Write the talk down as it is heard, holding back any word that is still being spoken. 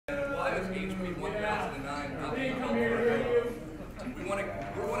We're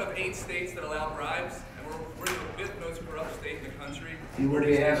one of 8 states that allow bribes, and we're the 5th most corrupt state in the country. You will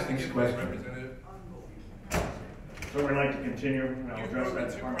be asked this question. So we'd like to continue. You've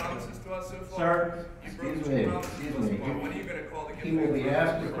broken 2 promises to us so far. Sir? Excuse me. When are you going to call the gift He will be ban?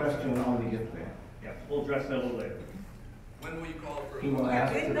 asked the question on the gift ban. Yeah, we'll address that a little later. When will you call for a He will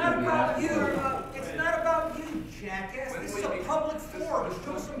ask It's it not to be about asked. you. It's not about you, jackass. This is a public forum.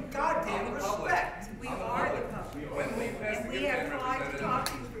 Show some goddamn respect. We are the public. When will you pass the And we gift have ban, tried to Representative? talk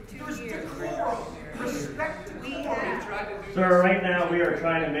to you for 2 There's years. decorum. Respect We decorum. have. Tried to do Sir, this. right now we are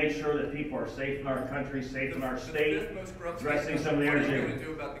trying to make sure that people are safe in our country, safe in our The state, 5th most corrupt state. addressing some of the What are you going energy. to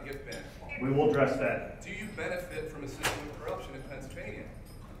do about the gift ban? We will address that. Do you benefit from a system of corruption in Pennsylvania?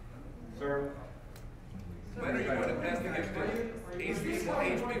 Sir? When are you going to pass the gift ban? HB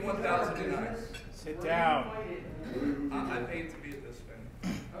 1009. Sit down. I paid to be at this thing.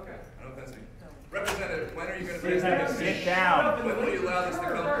 Okay. I don't Pennsylvania. Representative, when are you going to Please have a pass the seat. gift Sit down. When will you allow this to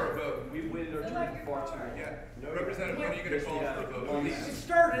come for a vote? We've waited our turn far too long. Yeah. Representative, when are you going to call for a vote? It Please.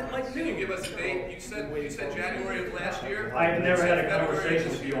 started like Can you noon. give us a date? You said January of last year. I've never You had said a February conversation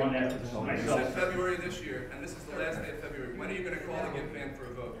this with you year. on that You said myself. February this year, and this is the last day of February. When are you going to call the gift ban for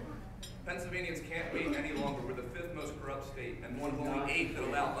a vote? Pennsylvanians can't wait any longer. We're the 5th most corrupt state, and one of only 8 that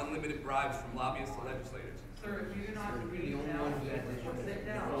allow unlimited bribes from lobbyists to legislators. Sir, if you do not leave now, sit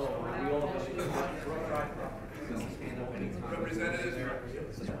down. Representative,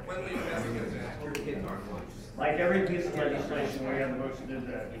 when will you pass the gift ban? Like every piece of legislation, we have the votes to do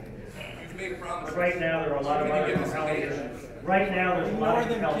that. You've made promises. But right now, there are a lot of Can you other give us a compelling date? issues. Right now, there's a lot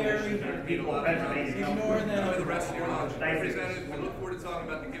of Ignore them, compelling Kerry. issues that people in Pennsylvania don't. Enjoy the rest of your lunch. Thank you. Representative, we look forward to talking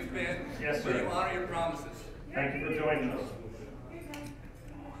about the gift ban. Yes, Will sir. you honor your promises? Thank you for joining us.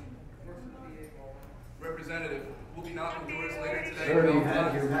 Representative, we'll be knocking doors later today. Sir, you've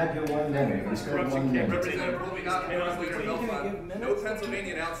had your 1 minute. You said 1 minute. Representative, we'll be knocking doors later in Belmont. No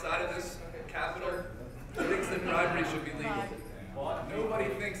Pennsylvanian outside of this capital thinks that bribery should be legal. Nobody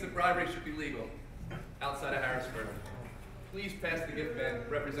thinks that bribery should be legal outside of Harrisburg. Please pass the gift ban,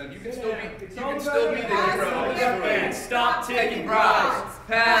 Representative. You can still be the hero. Stop taking bribes.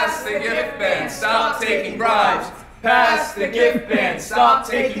 Pass the gift ban. Stop taking bribes. Pass the gift ban. Stop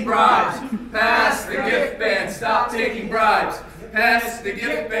taking bribes. Pass the gift ban. Stop taking bribes. Pass the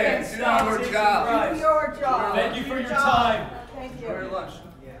gift ban. Do your job. Your job. Thank you for your time.